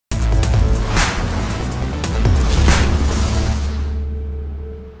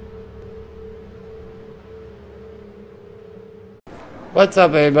What's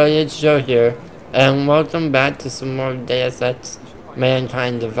up, everybody? It's Joe here, and welcome back to some more Deus Ex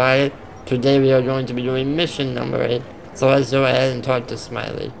Mankind Divided. Today we are going to be doing mission number 8, so let's go ahead and talk to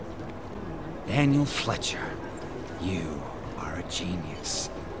Smiley. Daniel Fletcher, you are a genius.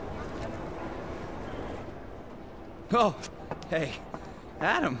 Oh, hey,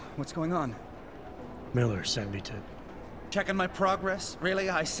 Adam, what's going on? Miller sent me to... Checking my progress? Really?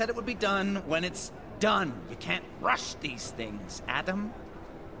 I said it would be done when it's done. You can't rush these things, Adam.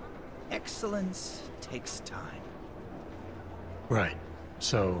 Excellence takes time. Right.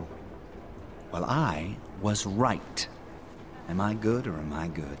 So... Well, I was right. Am I good or am I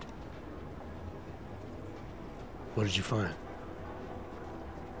good? what did you find?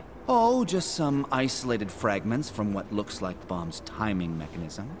 Oh, just some isolated fragments from what looks like the bomb's timing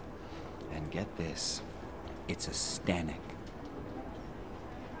mechanism. And get this, it's a Stanek.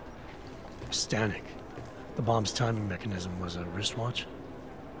 Stanek. The bomb's timing mechanism was a wristwatch?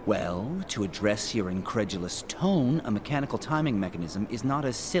 Well, to address your incredulous tone, a mechanical timing mechanism is not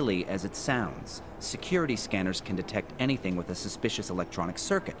as silly as it sounds. Security scanners can detect anything with a suspicious electronic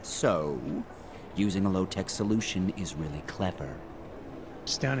circuit, so using a low-tech solution is really clever.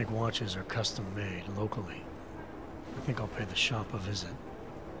 Stanek watches are custom made locally. I think I'll pay the shop a visit.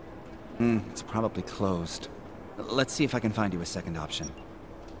 It's probably closed. Let's see if I can find you a second option.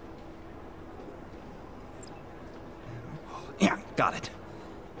 Yeah, got it.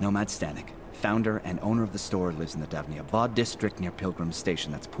 Nomad Stanek, founder and owner of the store, lives in the Davnia district near Pilgrim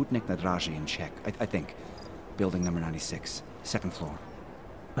Station. That's Putnik Nadraji in Czech, I think. Building number 96, second floor.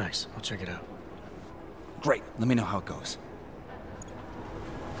 Nice, I'll check it out. Great, let me know how it goes.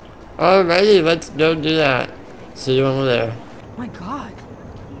 Alrighty, let's go do that. See you over there. My God.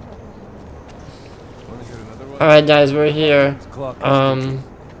 Alright guys, we're here.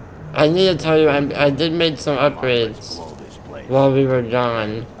 I need to tell you, I did make some upgrades while we were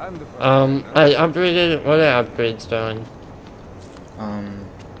gone. I upgraded, what are upgrades doing?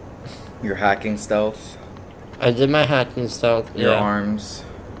 Your hacking stealth. I did my hacking stealth, Your yeah. arms.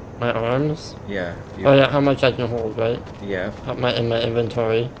 My arms? Yeah. Oh yeah, how much I can hold, right? Yeah. In my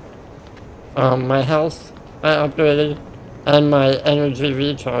inventory. My health, I upgraded, and my energy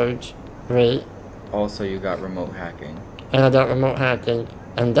recharge rate. Also, you got remote hacking. And I got remote hacking,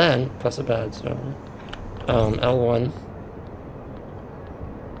 and then, plus a badge, so, L1.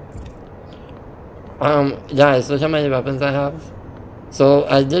 Guys, look how many weapons I have. So,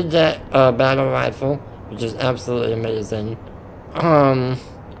 I did get a battle rifle, which is absolutely amazing. I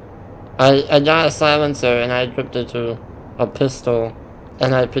got a silencer, and I equipped it to a pistol,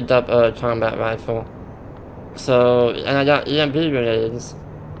 and I picked up a combat rifle. So, and I got EMP grenades.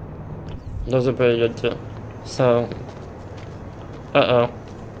 Those are pretty good too. So, uh-oh.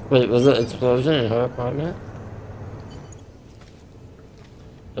 Wait, was it an explosion in her apartment?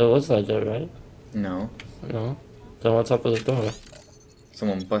 It looks like it, right? No. No? Then what's up with the door?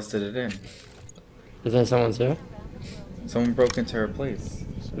 Someone busted it in. You think someone's here? Someone broke into her place.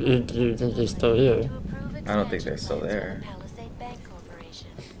 You think he's still here? I don't think they're still there.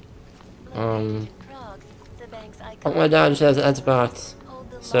 Oh my god, she has an Xbox.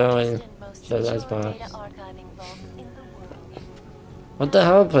 So, she has an Xbox. What the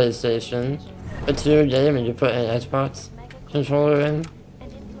hell, PlayStation? It's your game and you put an Xbox controller in?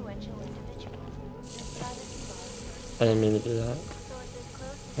 I didn't mean to do that.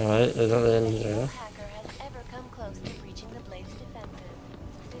 Alright, there's nothing in here.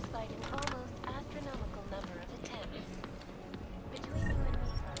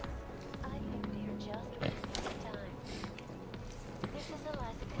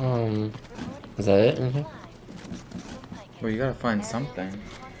 Is that it in here? Well, you gotta find something.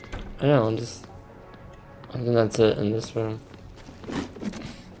 I know, I think that's it in this room.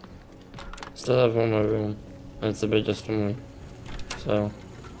 Still have one more room, and it's the biggest one. So,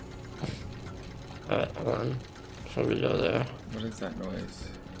 alright, hold on. Before we go there. What is that noise?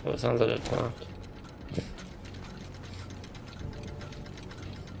 Oh, it sounds like a clock.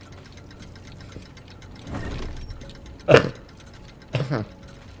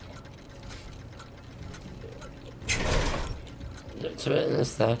 It's written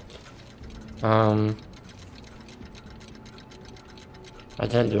as that. I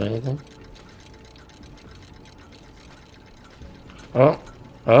can't do anything. Oh.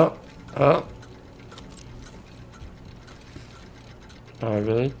 Oh,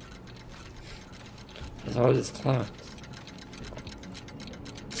 really? There's all these clocks.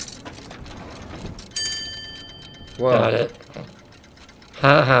 Whoa. Got it.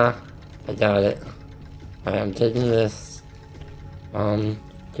 Haha. I got it. Alright, I'm taking this.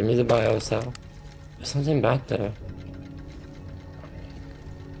 Give me the bio cell. There's something back there.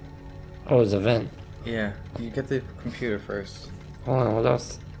 Oh, it's a vent. Yeah, you get the computer first. Hold on, what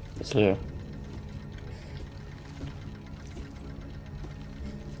else is here?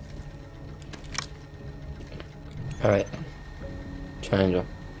 Alright. Triangle.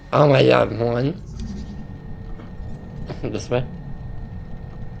 Oh my god, one. This way?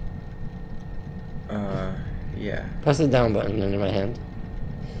 Yeah. Press the down button into my hand.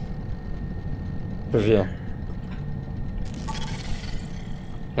 Reveal.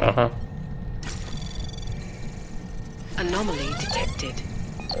 Uh-huh. Anomaly detected.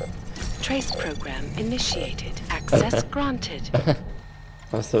 Trace program initiated. Access granted.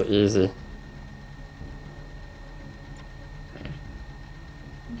 That's so easy.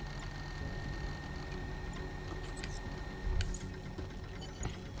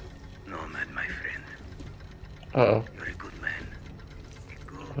 Nomad, my friend. Uh-oh. You're a good man. A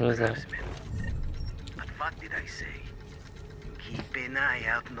good What is that? craftsman. But what did I say? Keep an eye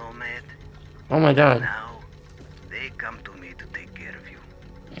out, Nomad. Oh my god. Now, they come to me to take care of you.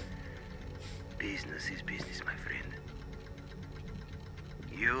 Business is business, my friend.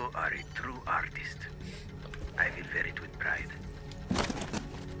 You are a true artist. I will wear it with pride.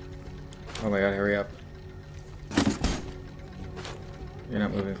 Oh my god, hurry up. You're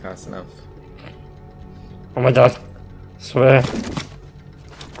not moving fast enough. Oh my god. Swear.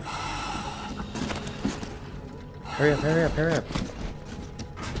 Hurry up, hurry up, hurry up.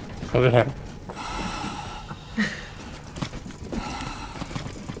 Over here.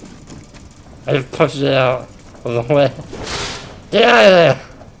 I just pushed it out of the way. Get out of there!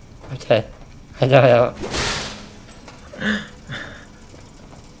 Okay. I got out.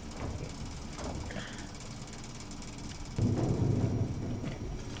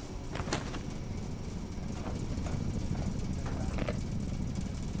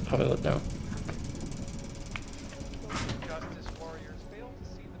 Probably look down. Justice warriors fail to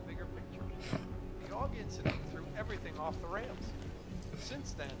see the bigger picture. The Og incident threw everything off the rails.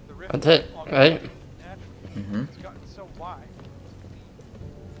 Since then, the rift That's it, among right? naturally has gotten so wide.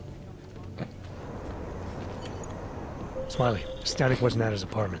 Smiley, Static wasn't at his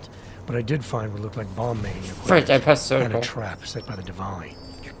apartment, but I did find what looked like bomb-making First, I equipment pressed and a circle. trap set by the Diwali.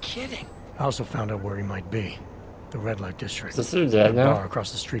 You're kidding. I also found out where he might be. The Red Light District. Is this dead The now? bar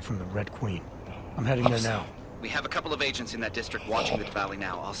across the street from the Red Queen. I'm heading there now. We have a couple of agents in that district watching the valley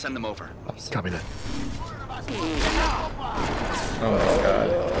now. I'll send them over. Copy that. Oh my god.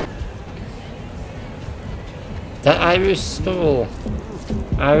 That Irish stool.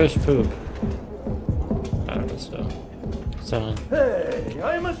 Irish poop. Irish stool. Sorry. Hey,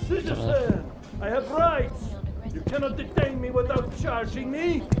 I'm a citizen. I have rights. You cannot detain me without charging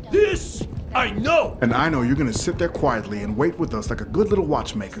me. This I know. And I know you're gonna sit there quietly and wait with us like a good little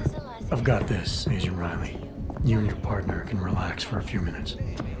watchmaker. I've got this, Agent Riley. You and your partner can relax for a few minutes.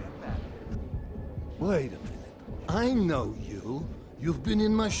 Wait a minute. I know you. You've been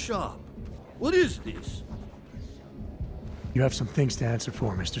in my shop. What is this? You have some things to answer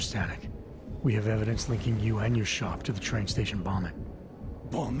for, Mr. Static. We have evidence linking you and your shop to the train station bombing.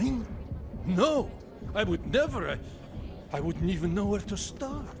 Bombing? No. I would never. I wouldn't even know where to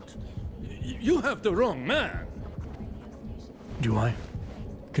start. You have the wrong man. Do I?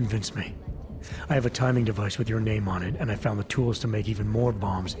 Convince me. I have a timing device with your name on it, and I found the tools to make even more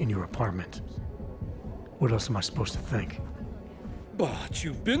bombs in your apartment. What else am I supposed to think? But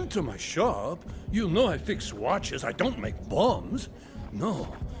you've been to my shop. You know I fix watches. I don't make bombs.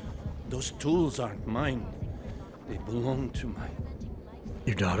 No. Those tools aren't mine. They belong to my...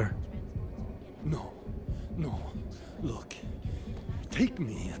 Your daughter? No. No. Look. Take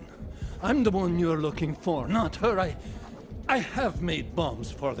me in. I'm the one you're looking for, not her. I have made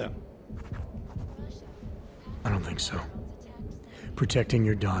bombs for them. I don't think so. Protecting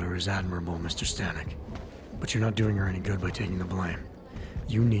your daughter is admirable, Mr. Stanek. But you're not doing her any good by taking the blame.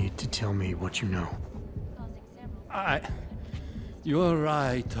 You need to tell me what you know. You're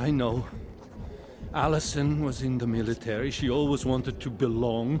right, I know. Allison was in the military. She always wanted to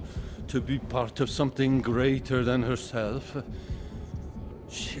belong, to be part of something greater than herself.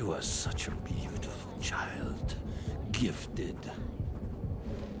 She was such a beautiful child. Gifted.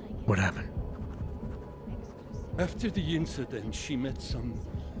 What happened? After the incident, she met some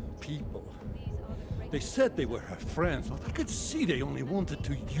people. They said they were her friends, but I could see they only wanted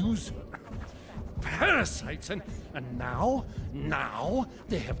to use her. Parasites, and now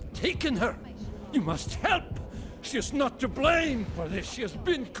they have taken her. You must help. She is not to blame for this. She has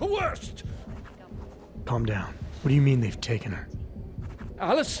been coerced. Calm down. What do you mean they've taken her?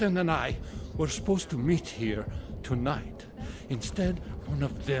 Allison and I were supposed to meet here tonight. Instead, One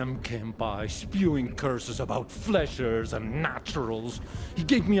of them came by, spewing curses about fleshers and naturals. He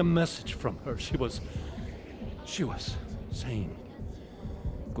gave me a message from her. She was saying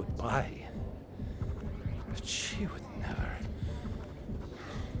goodbye. But she would never.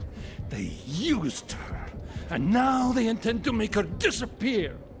 They used her, and now they intend to make her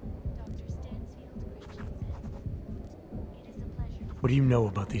disappear. What do you know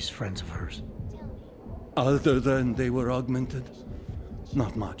about these friends of hers? Other than they were augmented?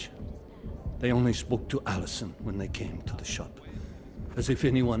 Not much. They only spoke to Allison when they came to the shop. As if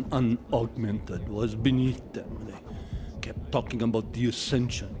anyone unaugmented was beneath them. They kept talking about the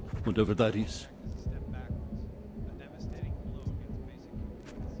Ascension, whatever that is.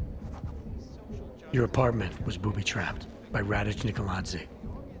 Your apartment was booby-trapped by Radic Nikoladze.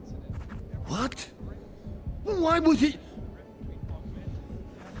 What? Why would he?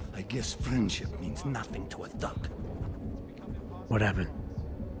 I guess friendship means nothing to a thug. What happened?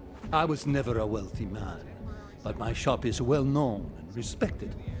 I was never a wealthy man, but my shop is well known and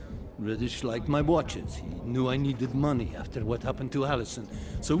respected. Reddish liked my watches. He knew I needed money after what happened to Allison,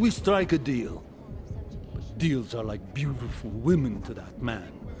 so we strike a deal. But deals are like beautiful women to that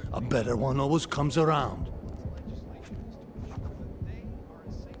man. A better one always comes around.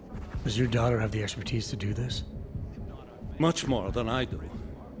 Does your daughter have the expertise to do this? Much more than I do.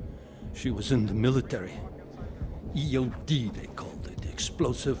 She was in the military. EOD, they called it.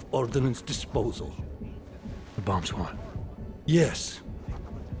 Explosive Ordnance Disposal. The bomb squad? Yes.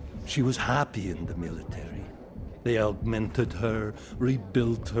 She was happy in the military. They augmented her,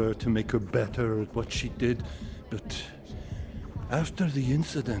 rebuilt her to make her better at what she did. But after the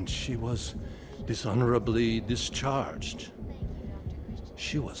incident, she was dishonorably discharged.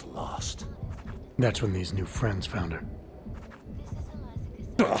 She was lost. That's when these new friends found her.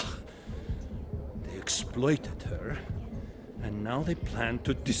 Ugh. They exploited her, and now they plan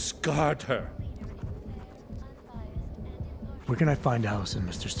to discard her. Where can I find Allison,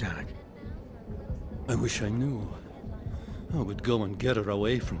 Mr. Stanek? I wish I knew. I would go and get her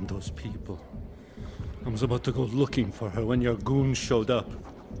away from those people. I was about to go looking for her when your goons showed up.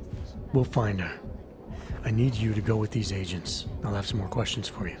 We'll find her. I need you to go with these agents. I'll have some more questions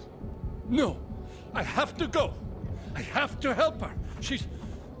for you. No! I have to go! I have to help her!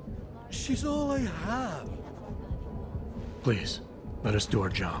 She's all I have. Please, let us do our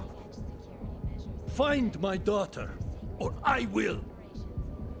job. Find my daughter, or I will!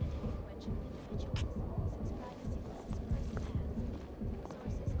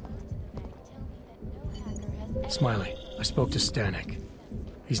 Smiley, I spoke to Stanek.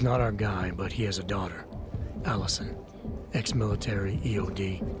 He's not our guy, but he has a daughter, Allison. Ex-military,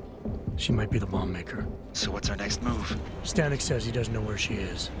 EOD. She might be the bomb maker. So what's our next move? Stanek says he doesn't know where she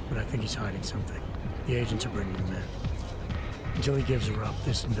is, but I think he's hiding something. The agents are bringing him in. Until he gives her up,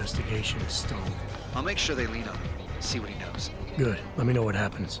 this investigation is stalled. I'll make sure they lean on him. See what he knows. Good. Let me know what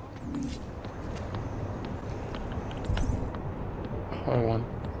happens. R1.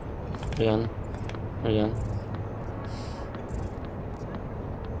 Again. Again.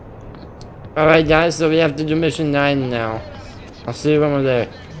 Alright guys, so we have to do mission 9 now. I'll see you when we're there.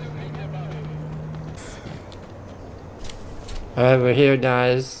 Alright, we're here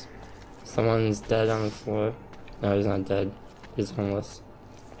guys. Someone's dead on the floor. No, he's not dead. He's homeless.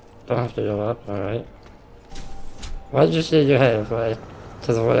 Don't have to go up, alright. Why did you shake your head away?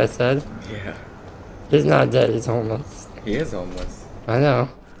 Because of what I said? Yeah. He's not dead, he's homeless. He is homeless. I know.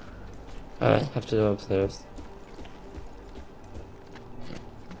 Alright, have to go upstairs.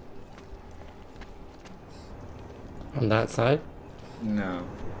 On that side? No.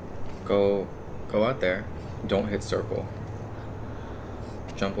 Go out there. Don't hit circle.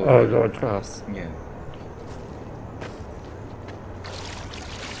 Jump over. Oh, go across. Yeah.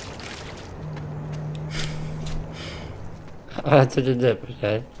 I took a dip,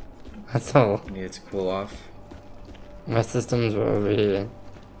 okay? That's all. Need to cool off. My systems were overheating.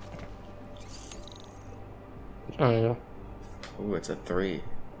 Oh, Ooh, it's a 3.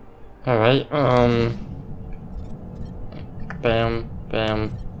 alright, bam,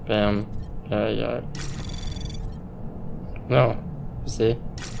 bam, bam. Yeah. No. See?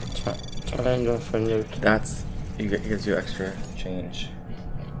 Triangle for nuke. That's... He gives you extra change.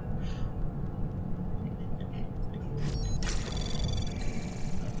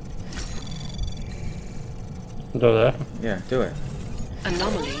 Go there? Yeah, do it.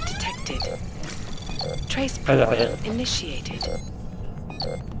 Anomaly detected. Trace I got program it. initiated.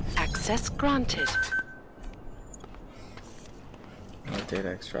 Access granted. No data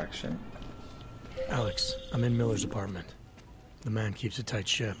extraction. Alex, I'm in Miller's apartment. The man keeps a tight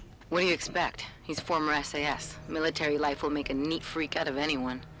ship. What do you expect? He's former SAS. Military life will make a neat freak out of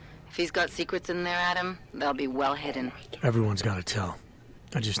anyone. If he's got secrets in there, Adam, they'll be well hidden. Everyone's got to tell.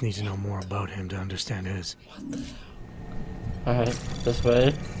 I just need to know more about him to understand his. Alright, this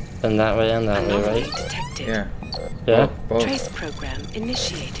way, and that way, and that way, Anomaly right? detected. Yeah. Yeah? Both. Trace program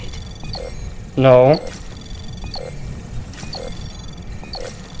initiated. No.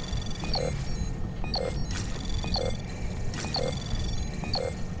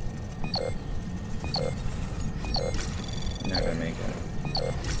 Not gonna make it.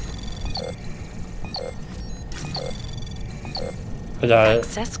 I got it.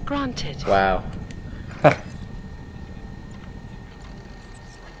 Access granted. Wow.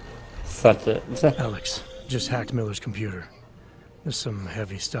 Such it. Alex, just hacked Miller's computer. There's some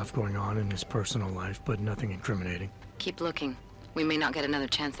heavy stuff going on in his personal life, but nothing incriminating. Keep looking. We may not get another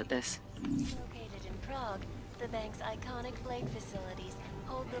chance at this. Located in Prague, the bank's iconic Blake facilities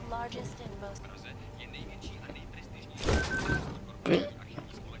hold the largest and most...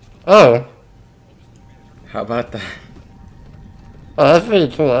 Oh. How about that? Oh, that's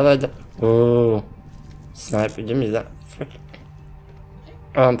pretty cool. I like that. Ooh. Sniper, give me that. Frick.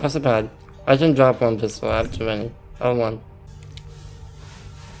 Press the pad. I can drop one pistol. I have too many. I have one.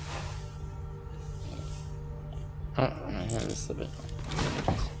 Oh, my hand is slipping.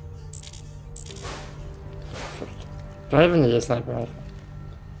 Do I even need a sniper rifle?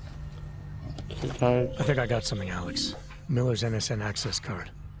 I think I got something, Alex. Miller's NSN access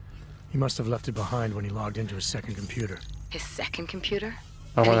card. He must have left it behind when he logged into his second computer. His second computer?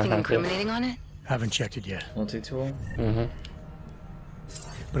 I wanna Anything hack it. incriminating on it? Haven't checked it yet. Multi-tool? Mm-hmm.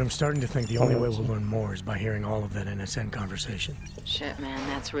 But I'm starting to think the only way we'll learn more is by hearing all of that NSN conversation. Shit, man,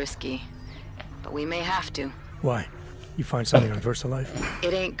 that's risky. But we may have to. Why? You find something on VersaLife?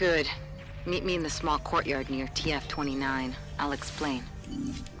 It ain't good. Meet me in the small courtyard near TF-29. I'll explain.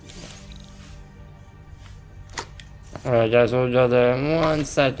 Alright guys, we'll go there in 1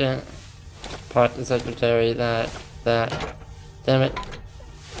 second. Park the secretary, that. Damn it.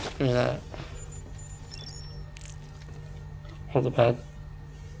 Give me that. Hold the pad.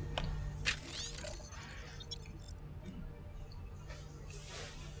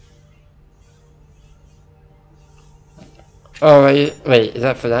 Oh, wait, is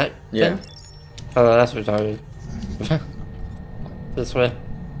that for that? Yeah. Thing? Oh, that's retarded. This way,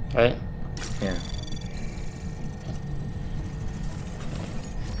 right? Yeah.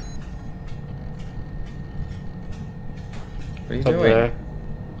 What are you Up doing? there.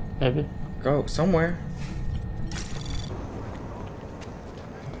 Maybe? Go somewhere.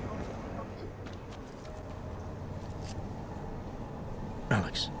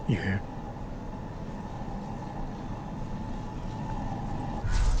 Alex, you here?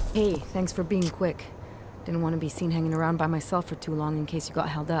 Hey, thanks for being quick. Didn't want to be seen hanging around by myself for too long in case you got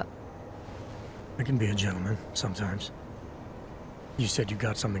held up. I can be a gentleman, sometimes. You said you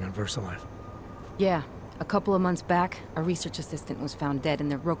got something on VersaLife. Yeah, a couple of months back, a research assistant was found dead in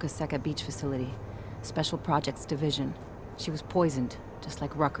the Roka Seca beach facility. Special Projects Division. She was poisoned, just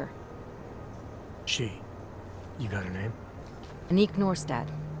like Rucker. She. You got her name? Anik Norstad.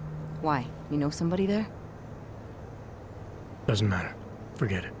 Why? You know somebody there? Doesn't matter.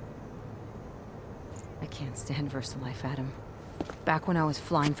 Forget it. I can't stand VersaLife, Adam. Back when I was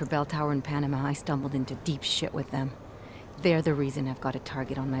flying for Bell Tower in Panama, I stumbled into deep shit with them. They're the reason I've got a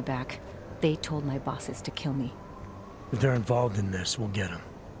target on my back. They told my bosses to kill me. If they're involved in this, we'll get them.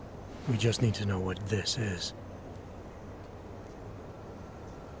 We just need to know what this is.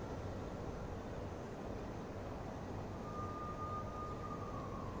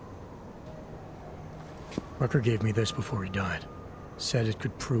 Rucker gave me this before he died. Said it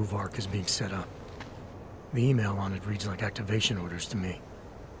could prove ARC is being set up. The email on it reads like activation orders to me.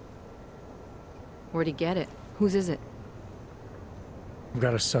 Where'd he get it? Whose is it? I've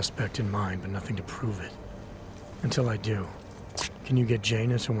got a suspect in mind, but nothing to prove it. Until I do, can you get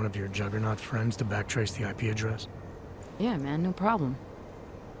Janus or one of your Juggernaut friends to backtrace the IP address? Yeah, man, no problem.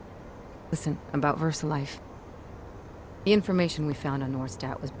 Listen, about VersaLife. The information we found on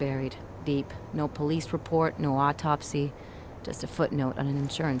Norstad was buried deep. No police report, no autopsy. Just a footnote on an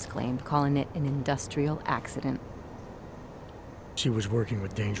insurance claim, calling it an industrial accident. She was working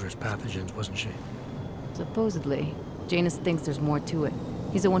with dangerous pathogens, wasn't she? Supposedly. Janus thinks there's more to it.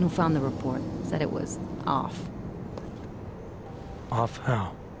 He's the one who found the report. Said it was off. Off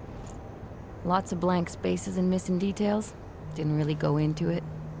how? Lots of blank spaces and missing details. Didn't really go into it.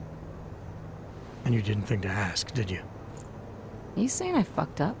 And you didn't think to ask, did you? You saying I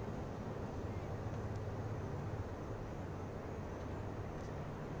fucked up?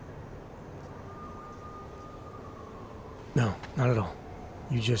 No, not at all.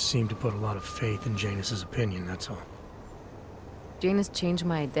 You just seem to put a lot of faith in Janus's opinion, that's all. Janus changed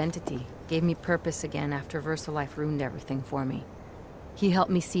my identity, gave me purpose again after VersaLife ruined everything for me. He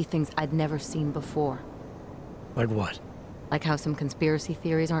helped me see things I'd never seen before. Like what? Like how some conspiracy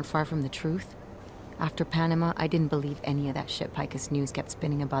theories aren't far from the truth. After Panama, I didn't believe any of that shit Picus News kept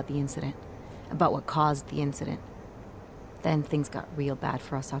spinning about the incident. About what caused the incident. Then things got real bad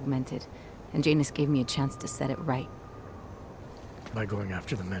for us Augmented, and Janus gave me a chance to set it right. By going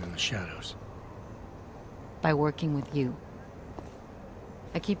after the men in the shadows. By working with you.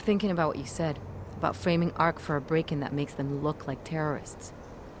 I keep thinking about what you said, about framing ARC for a break-in that makes them look like terrorists.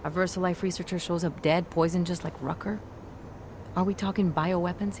 A VersaLife researcher shows up dead, poisoned just like Rucker? Are we talking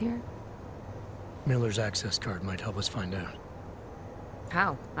bioweapons here? Miller's access card might help us find out.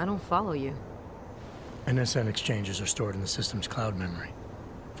 How? I don't follow you. NSN exchanges are stored in the system's cloud memory.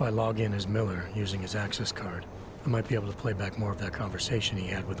 If I log in as Miller using his access card, I might be able to play back more of that conversation he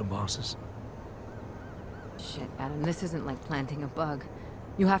had with the bosses. Shit, Adam, this isn't like planting a bug.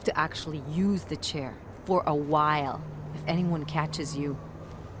 You have to actually use the chair. For a while. If anyone catches you.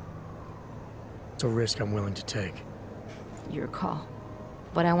 It's a risk I'm willing to take. Your call.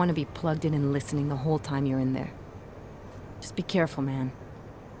 But I want to be plugged in and listening the whole time you're in there. Just be careful, man.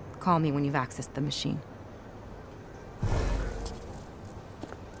 Call me when you've accessed the machine.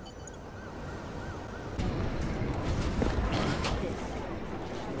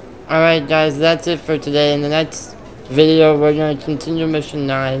 Alright guys, that's it for today. In the next video, we're going to continue Mission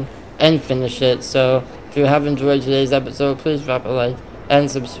 9 and finish it. So, if you have enjoyed today's episode, please drop a like and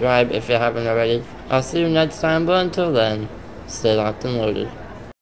subscribe if you haven't already. I'll see you next time, but until then, stay locked and loaded.